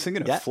soda in this thing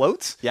and it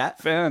floats? Yeah.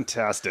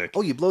 Fantastic.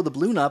 Oh, you blow the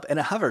balloon up and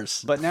it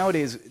hovers. But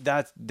nowadays,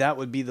 that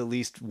would be the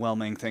least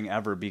whelming thing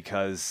ever,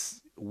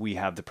 because we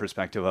have the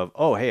perspective of,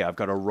 oh, hey, I've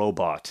got a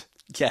robot.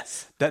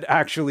 Yes. That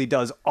actually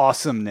does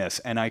awesomeness,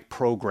 and I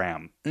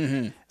program.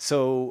 Mm-hmm.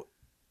 So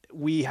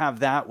we have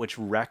that, which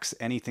wrecks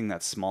anything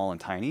that's small and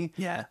tiny.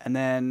 Yeah. And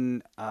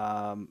then,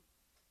 I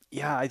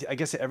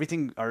guess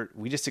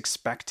we just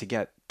expect to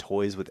get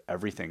toys with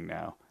everything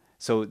now.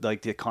 So,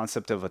 like, the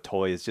concept of a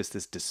toy is just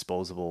this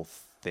disposable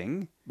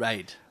thing.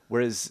 Right.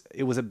 Whereas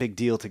it was a big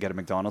deal to get a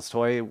McDonald's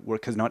toy,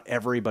 because not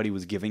everybody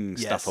was giving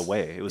stuff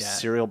away. It was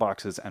cereal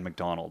boxes and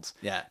McDonald's.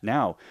 Yeah.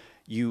 Now,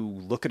 you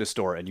look at a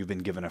store and you've been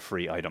given a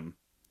free item.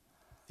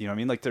 You know what I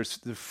mean? Like, the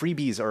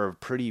freebies are a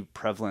pretty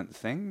prevalent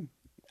thing.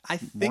 I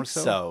think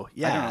so.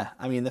 Yeah.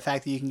 I mean, the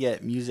fact that you can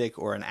get music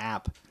or an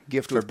app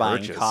gift for with buying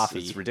purchase, coffee.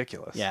 It's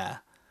ridiculous. Yeah.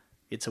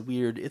 It's a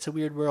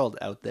weird world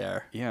out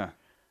there. Yeah.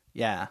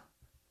 Yeah.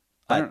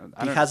 But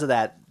because of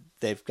that,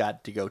 they've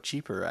got to go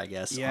cheaper, I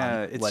guess.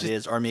 Yeah.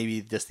 Or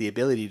maybe just the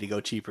ability to go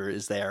cheaper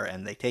is there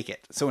and they take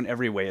it. So in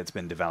every way, it's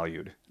been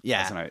devalued.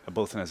 Yeah.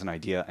 Both as an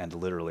idea and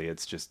literally,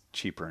 it's just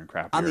cheaper and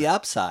crappier. On the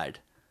upside,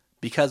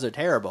 because they're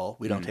terrible,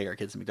 we don't take our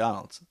kids to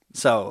McDonald's.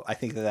 So I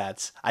think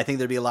I think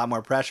there'd be a lot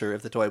more pressure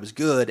if the toy was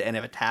good and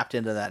if it tapped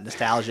into that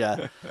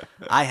nostalgia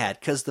I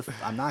had. Because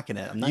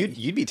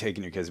you'd be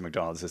taking your kids to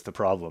McDonald's. Is the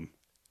problem?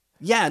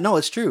 Yeah, no,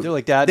 it's true. They're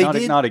like, Dad,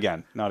 not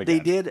again. They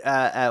did.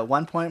 At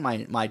one point,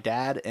 my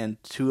dad and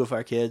two of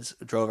our kids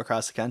drove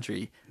across the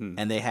country,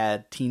 and they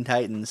had Teen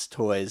Titans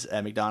toys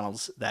at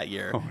McDonald's that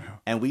year. Oh, no.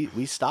 And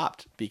we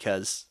stopped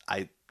because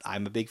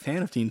I'm a big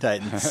fan of Teen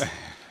Titans.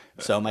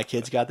 So my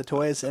kids got the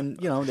toys, and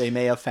they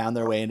may have found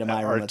their way into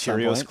my room at some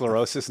point.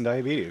 Arteriosclerosis and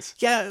diabetes.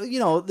 Yeah,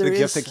 the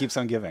gift that keeps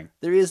on giving.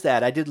 There is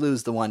that. I did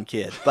lose the one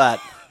kid, but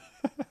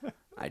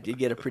I did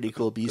get a pretty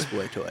cool Beast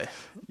Boy toy.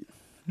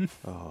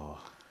 Oh.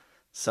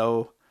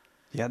 So,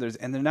 yeah,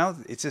 now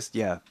it's just,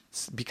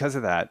 because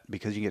of that,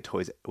 because you get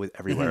toys with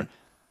everywhere,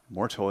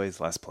 more toys,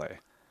 less play.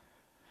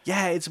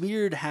 Yeah, it's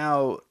weird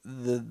how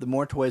the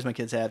more toys my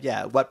kids have,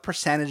 what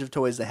percentage of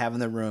toys they have in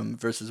their room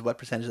versus what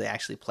percentage they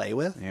actually play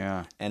with.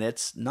 Yeah. And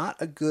it's not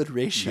a good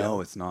ratio.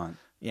 No, it's not.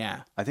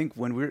 Yeah. I think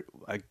when we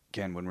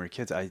were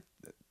kids, I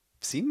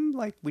seemed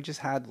like we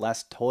just had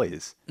less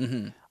toys.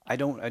 Mm-hmm. I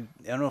don't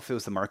know if it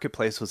was the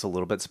marketplace was a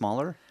little bit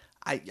smaller.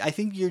 I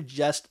think you're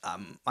just,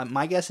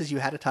 my guess is you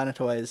had a ton of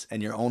toys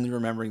and you're only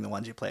remembering the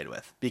ones you played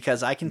with.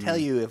 Because I can tell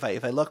you, if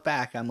I look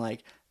back, I'm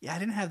like, yeah, I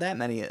didn't have that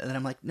many. And then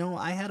I'm like, no,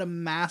 I had a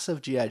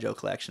massive G.I. Joe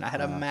collection. I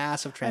had a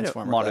massive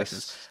Transformer collection.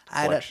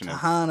 I had a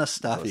ton of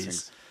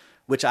stuffies,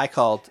 which I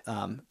called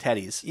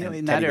teddies.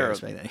 In that era.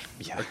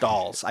 Or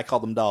dolls. I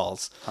called them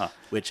dolls,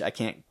 which I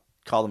can't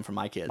call them for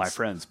my kids. My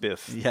friends,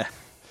 Biff. Yeah.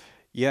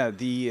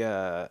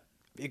 Yeah,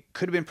 it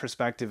could have been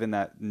perspective in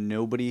that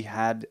nobody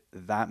had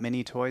that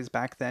many toys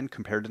back then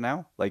compared to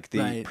now. Like,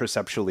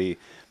 perceptually,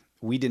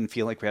 we didn't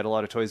feel like we had a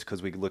lot of toys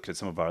because we looked at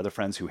some of our other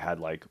friends who had,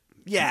 like...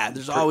 Yeah,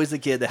 there's always the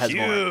kid that has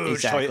more.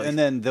 Exactly. Toy. And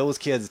then those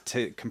kids,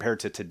 compared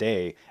to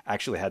today,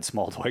 actually had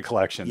small toy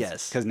collections.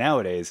 Yes. Because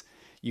nowadays,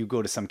 you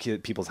go to some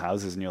people's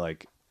houses and you're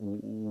like,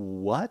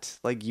 what?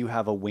 Like, you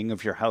have a wing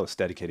of your house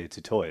dedicated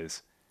to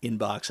toys. In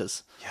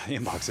boxes. Yeah,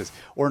 in boxes.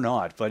 Or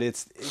not. But it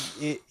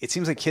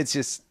seems like kids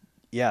just...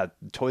 Yeah,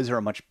 toys are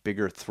a much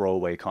bigger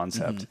throwaway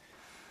concept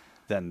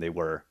than they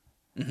were.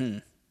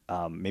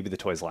 Mm-hmm. Maybe the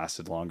toys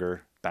lasted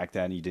longer back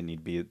then. You didn't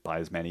need to buy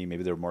as many.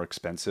 Maybe they were more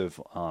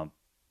expensive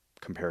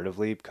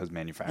comparatively because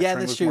manufacturing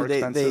was more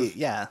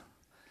expensive.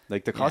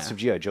 Like, the cost of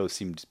G.I. Joe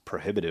seemed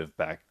prohibitive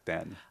back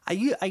then.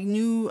 I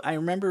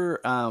remember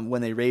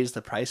when they raised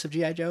the price of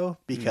G.I. Joe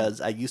because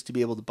I used to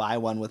be able to buy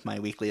one with my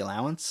weekly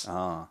allowance.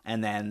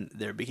 And then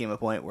there became a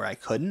point where I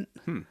couldn't.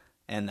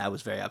 And I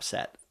was very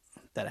upset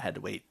that I had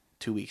to wait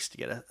 2 weeks to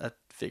get a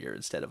figure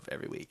instead of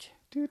every week.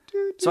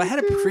 So I had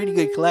a pretty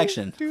good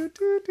collection.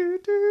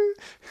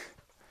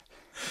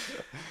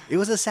 It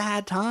was a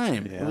sad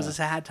time. Yeah. It was a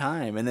sad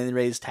time. And then they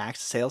raised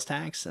sales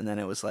tax, and then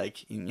it was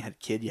like you had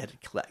to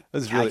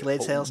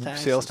calculate sales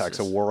tax. Sales tax,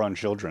 a war on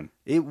children.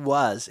 It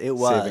was.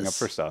 Saving up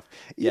for stuff.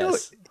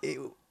 Yes.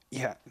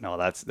 Yeah, no,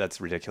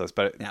 that's ridiculous.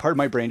 But part of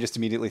my brain just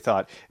immediately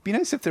thought, it'd be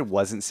nice if there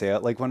wasn't sale.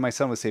 Like when my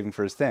son was saving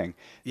for his thing,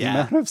 the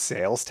amount of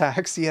sales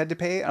tax he had to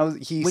pay,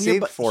 he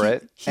saved for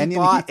it. He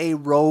bought a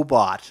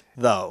robot,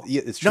 though.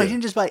 Yeah, it's true. No, he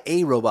didn't just buy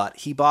a robot.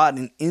 He bought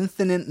an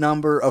infinite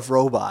number of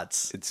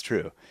robots. It's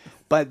true.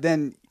 But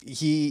then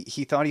he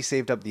thought he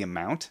saved up the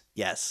amount,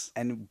 Yes.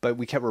 but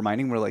we kept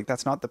reminding him, we're like,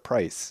 that's not the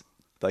price.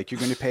 Like, you're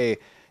going to pay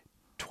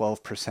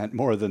 12%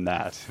 more than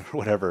that or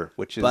whatever,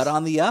 which is... But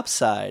on the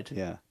upside,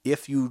 Yeah.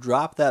 if you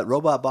drop that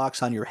robot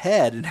box on your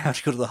head and have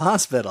to go to the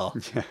hospital,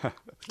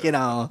 you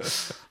know,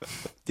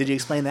 did you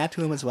explain that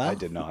to him as well? I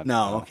did not.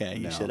 No, No, okay,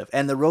 you no. should have.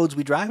 And the roads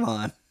we drive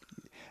on.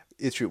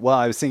 It's true. Well,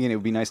 I was thinking it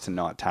would be nice to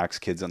not tax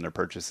kids on their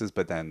purchases,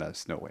 but then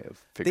there's no way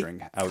of figuring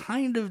They out.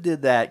 kind of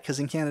did that because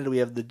in Canada we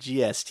have the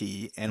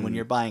GST, and Mm. when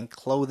you're buying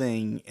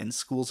clothing and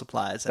school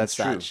supplies and That's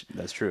true. such,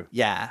 That's true.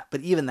 yeah.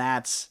 But even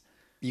that's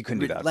You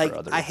couldn't do that like for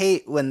other... I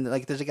hate when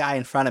like there's a guy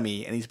in front of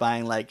me and he's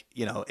buying like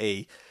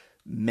a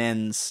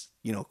men's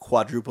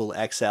quadruple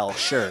XL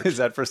shirt, Is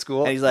that for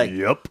school? and he's like,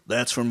 yep.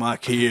 "That's for my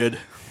kid."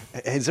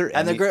 Is there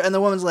And any...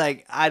 the woman's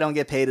like, "I don't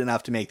get paid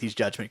enough to make these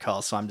judgment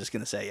calls, so I'm just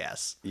gonna say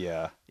yes."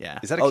 Yeah. Yeah.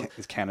 Is that Oh,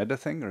 is Canada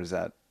thing, or is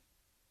that...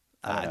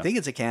 I think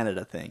it's a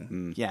Canada thing.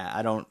 Hmm. Yeah,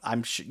 I don't.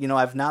 I'm sure.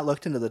 I've not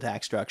looked into the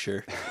tax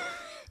structure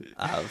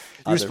of.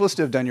 You're supposed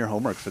to have done your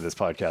homework for this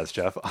podcast,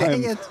 Jeff.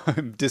 Dang it.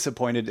 I'm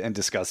disappointed and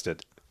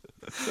disgusted.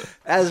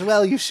 As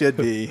well, you should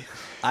be.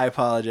 I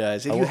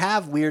apologize. If you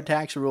have weird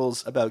tax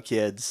rules about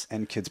kids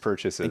And kids'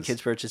 purchases. and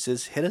kids'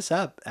 purchases, hit us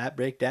up at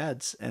Break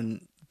Dads,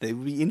 and they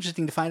would be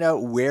interesting to find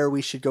out where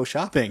we should go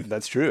shopping.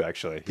 That's true,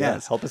 actually. Yeah,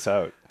 Yes. help us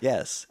out.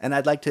 Yes, and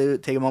I'd like to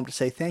take a moment to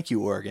say thank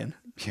you, Oregon.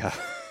 Yeah.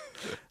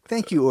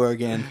 Thank you,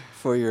 Oregon,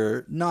 for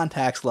your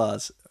non-tax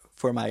laws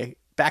for my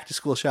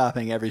back-to-school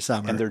shopping every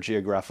summer. And their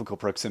geographical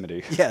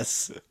proximity.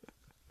 yes.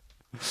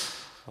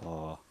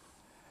 Yeah,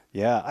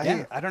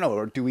 Yeah. I don't know.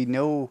 Or do we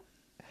know?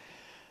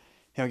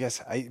 I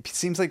guess it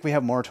seems like we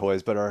have more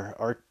toys, but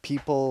are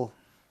people?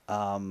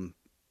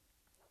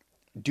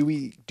 Do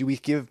we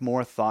give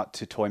more thought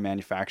to toy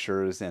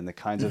manufacturers and the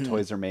kinds Mm-hmm. of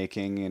toys they're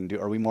making, and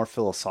are we more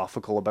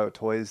philosophical about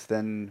toys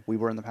than we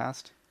were in the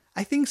past?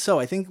 I think so.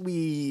 I think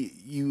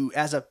you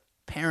as a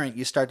parent,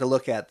 you start to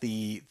look at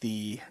the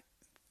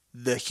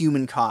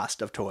human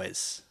cost of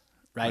toys,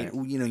 right?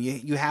 Right.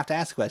 You have to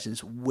ask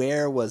questions.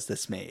 Where was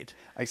this made?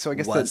 So I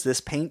guess was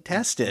this paint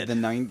tested?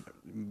 the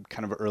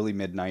kind of early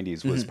mid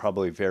 90s was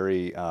probably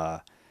very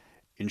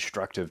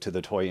instructive to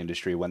the toy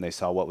industry when they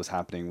saw what was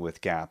happening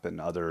with Gap and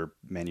other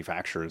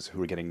manufacturers who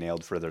were getting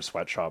nailed for their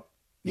sweatshop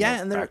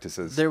and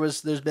practices.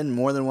 there's been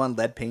more than one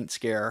lead paint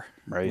scare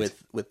Right.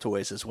 with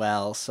toys as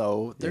well.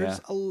 So there's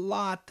Yeah. a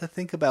lot to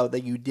think about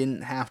that you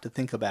didn't have to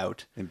think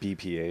about. And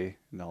BPA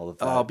and all of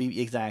that. Oh,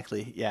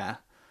 exactly, yeah.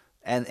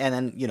 And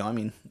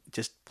then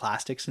just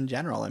plastics in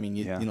general. I mean,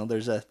 Yeah.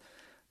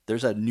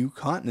 there's a new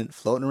continent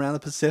floating around the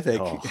Pacific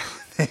Oh.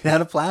 made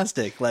out of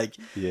plastic. Like,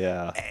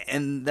 Yeah.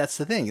 and that's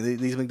the thing.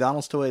 These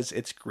McDonald's toys,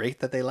 it's great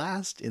that they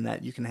last in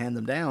that you can hand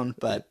them down,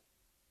 but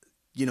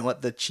you know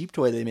what? The cheap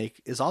toy they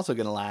make is also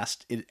going to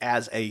last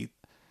as a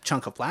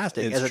chunk of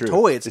plastic. It's as true. a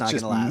toy, it's not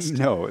just, going to last.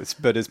 No,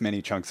 but as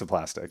many chunks of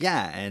plastic.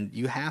 Yeah, and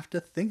you have to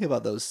think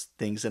about those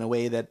things in a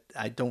way that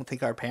I don't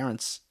think our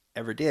parents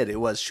ever did. It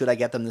was, should I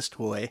get them this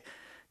toy?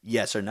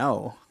 Yes or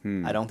no.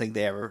 I don't think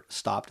they ever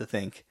stopped to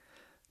think,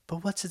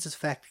 but what's its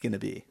effect going to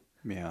be?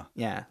 Yeah,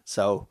 Yeah.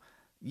 So,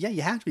 yeah,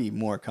 you have to be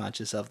more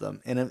conscious of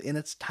them, and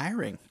it's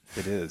tiring.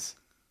 it is.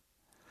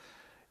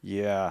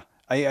 Yeah.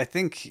 I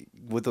think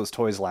with those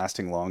toys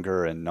lasting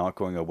longer and not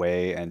going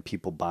away and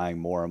people buying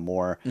more and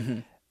more,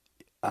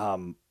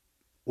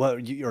 well,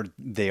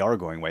 they are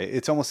going away.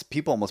 It's almost,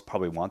 people almost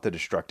probably want the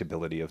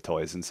destructibility of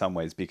toys in some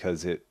ways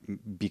because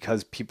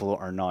people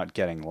are not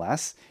getting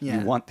less. Yeah.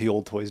 You want the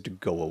old toys to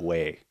go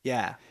away.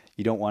 Yeah.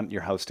 You don't want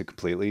your house to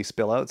completely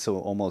spill out. So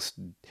almost,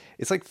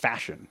 it's like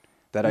fashion.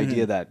 That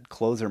idea that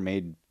clothes are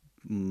made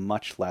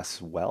much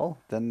less well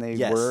than they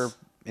Yes. were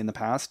in the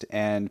past,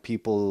 and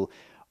people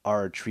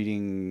are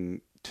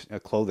treating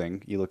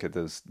clothing. You look at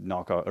those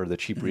knockoff or the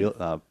cheap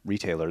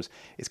retailers.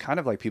 It's kind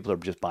of like people are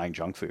just buying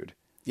junk food,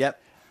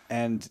 Yep.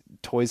 and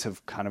toys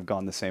have kind of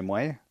gone the same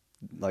way,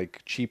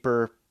 like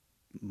cheaper,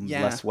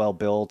 Yeah. less well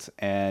built,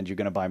 and you're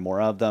going to buy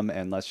more of them,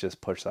 and let's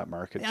just push that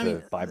market I to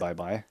mean,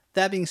 buy.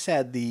 That being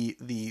said, the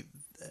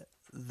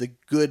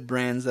good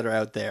brands that are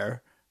out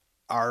there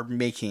are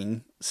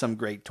making some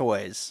great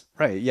toys.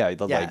 Right? Yeah,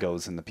 the Yeah.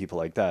 Legos and the people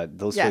like that.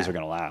 Those Yeah. toys are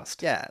going to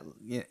last. Yeah,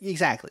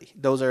 exactly.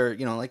 Those are,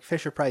 like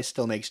Fisher Price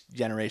still makes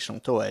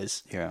generational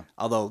toys. Yeah.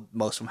 Although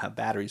most of them have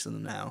batteries in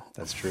them now.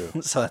 That's true.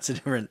 So that's a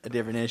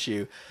different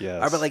issue.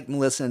 Yes. Or, but like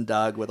Melissa and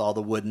Doug with all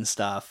the wooden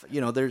stuff,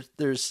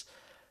 there's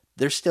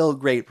still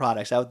great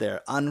products out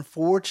there.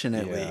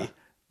 Unfortunately, Yeah.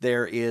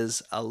 there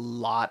is a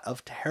lot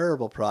of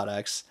terrible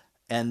products,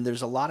 and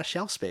there's a lot of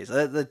shelf space.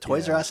 The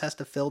Toys R Yeah. Us has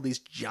to fill these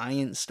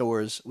giant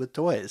stores with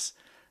toys,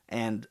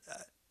 and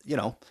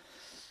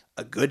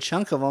a good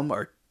chunk of them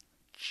are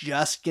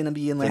just going to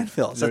be in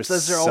landfills. they're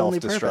That's their only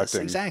purpose.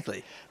 self-destructing.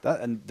 Exactly.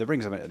 And that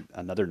brings up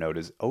another note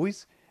is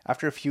always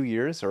after a few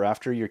years or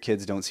after your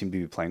kids don't seem to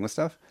be playing with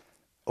stuff,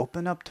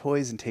 open up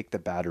toys and take the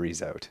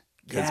batteries out.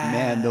 Because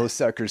man, those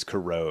suckers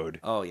corrode.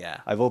 Oh yeah.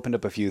 I've opened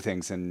up a few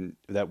things and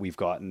that we've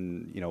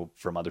gotten,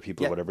 from other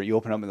people or Yep. whatever. You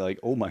open up and they're like,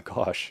 oh my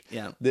gosh,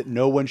 Yeah. that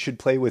no one should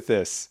play with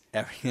this.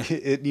 Every-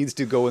 It needs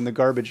to go in the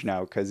garbage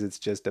now because it's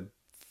just a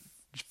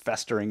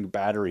festering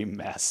battery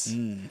mess.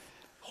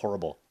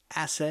 Horrible.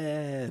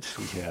 Acid.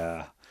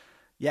 Yeah.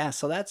 Yeah,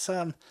 so that's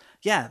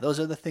yeah, those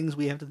are the things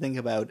we have to think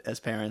about as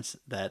parents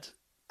that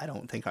I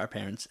don't think our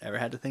parents ever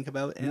had to think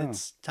about, and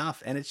it's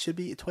tough. And it should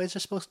be, toys are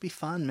supposed to be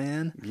fun,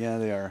 man. Yeah,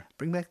 they are.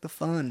 Bring back the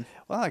fun.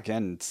 Well,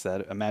 again, it's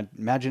that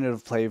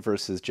imaginative play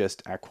versus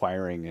just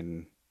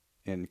acquiring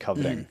and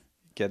coveting.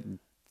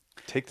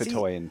 Take the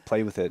toy and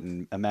play with it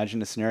and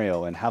imagine a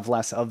scenario and have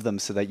less of them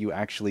so that you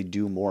actually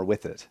do more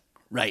with it.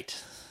 Right.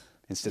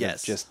 Instead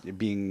of just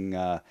being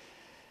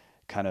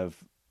kind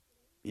of,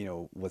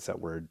 what's that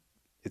word?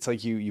 It's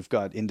like you've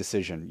got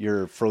indecision.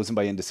 You're frozen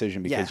by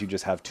indecision because you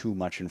just have too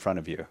much in front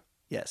of you.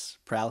 Yes.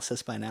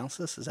 Paralysis by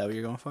analysis. Is that what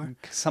you're going for?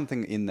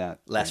 Something in that.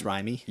 Less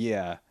rhymey.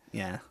 Yeah.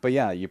 Yeah. But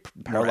yeah, you're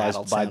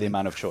paralyzed by the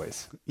amount of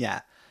choice.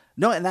 Yeah.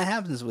 No, and that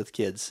happens with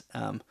kids.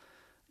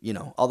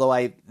 Although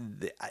I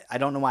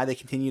don't know why they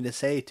continue to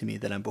say to me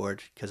that I'm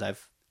bored, because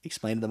I've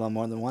explained to them on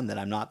more than one that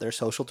I'm not their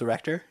social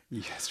director.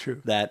 Yeah, it's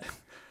true. That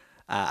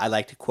I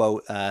like to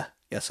quote a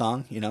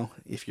song,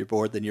 if you're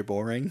bored, then you're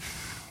boring.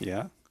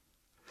 Yeah.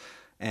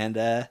 And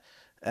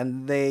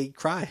they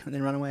cry and they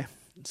run away.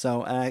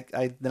 So I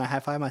high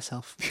five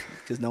myself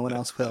because no one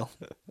else will.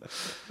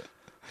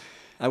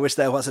 I wish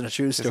that wasn't a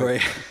true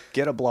story.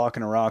 Get a block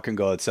and a rock and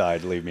go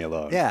outside. Leave me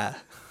alone. Yeah.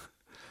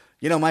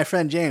 My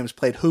friend James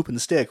played hoop and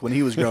stick when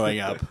he was growing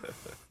up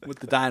with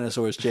the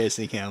dinosaurs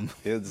chasing him.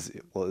 It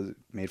was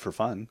made for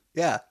fun.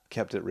 Yeah.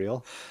 Kept it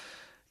real.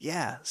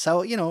 Yeah.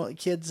 So,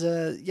 kids,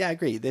 I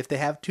agree. If they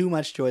have too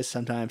much choice,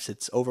 sometimes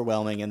it's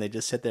overwhelming and they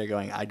just sit there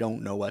going, I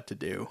don't know what to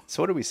do.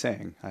 So what are we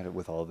saying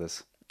with all of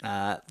this?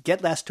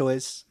 Get less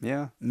toys.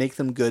 Yeah. Make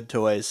them good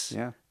toys.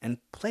 Yeah. And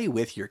play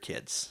with your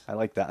kids. I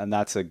like that. And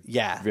that's a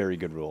very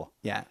good rule.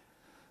 Yeah.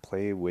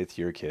 Play with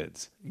your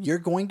kids. You're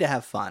going to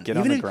have fun. Get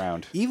on the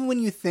ground. Even when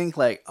you think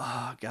like,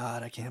 oh,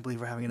 God, I can't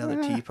believe we're having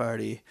another tea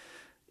party.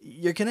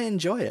 You're going to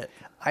enjoy it.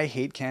 I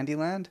hate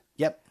Candyland.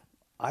 Yep.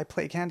 I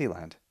play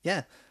Candyland.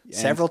 Yeah.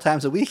 Several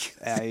times a week.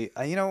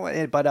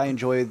 But I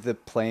enjoy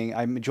playing.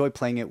 I enjoy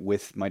playing it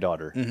with my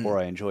daughter. Or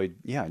I enjoy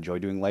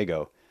doing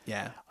Lego.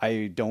 Yeah.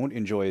 I don't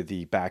enjoy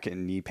the back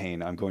and knee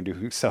pain I'm going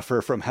to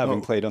suffer from having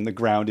played on the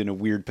ground in a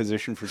weird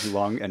position for too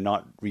long and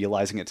not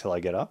realizing it till I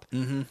get up.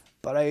 Mm-hmm.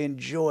 But I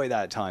enjoy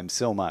that time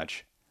so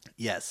much.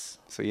 Yes.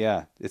 So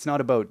yeah, it's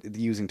not about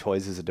using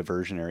toys as a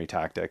diversionary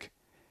tactic.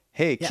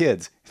 Hey,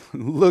 kids,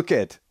 look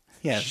at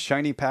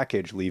shiny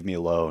package. Leave me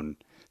alone.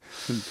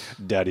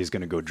 Daddy's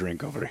going to go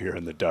drink over here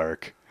in the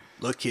dark.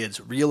 Look, kids,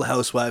 Real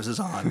Housewives is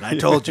on. I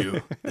told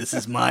you, this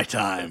is my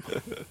time.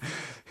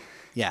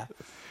 Yeah.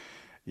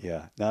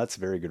 Yeah, that's a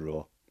very good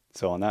rule.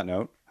 So on that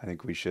note, I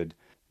think we should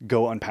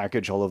go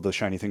unpackage all of those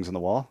shiny things on the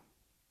wall.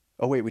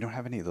 Oh, wait, we don't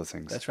have any of those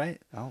things. That's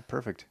right. Oh,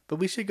 perfect. But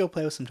we should go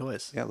play with some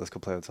toys. Yeah, let's go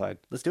play outside.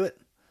 Let's do it.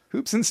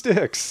 Hoops and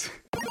sticks.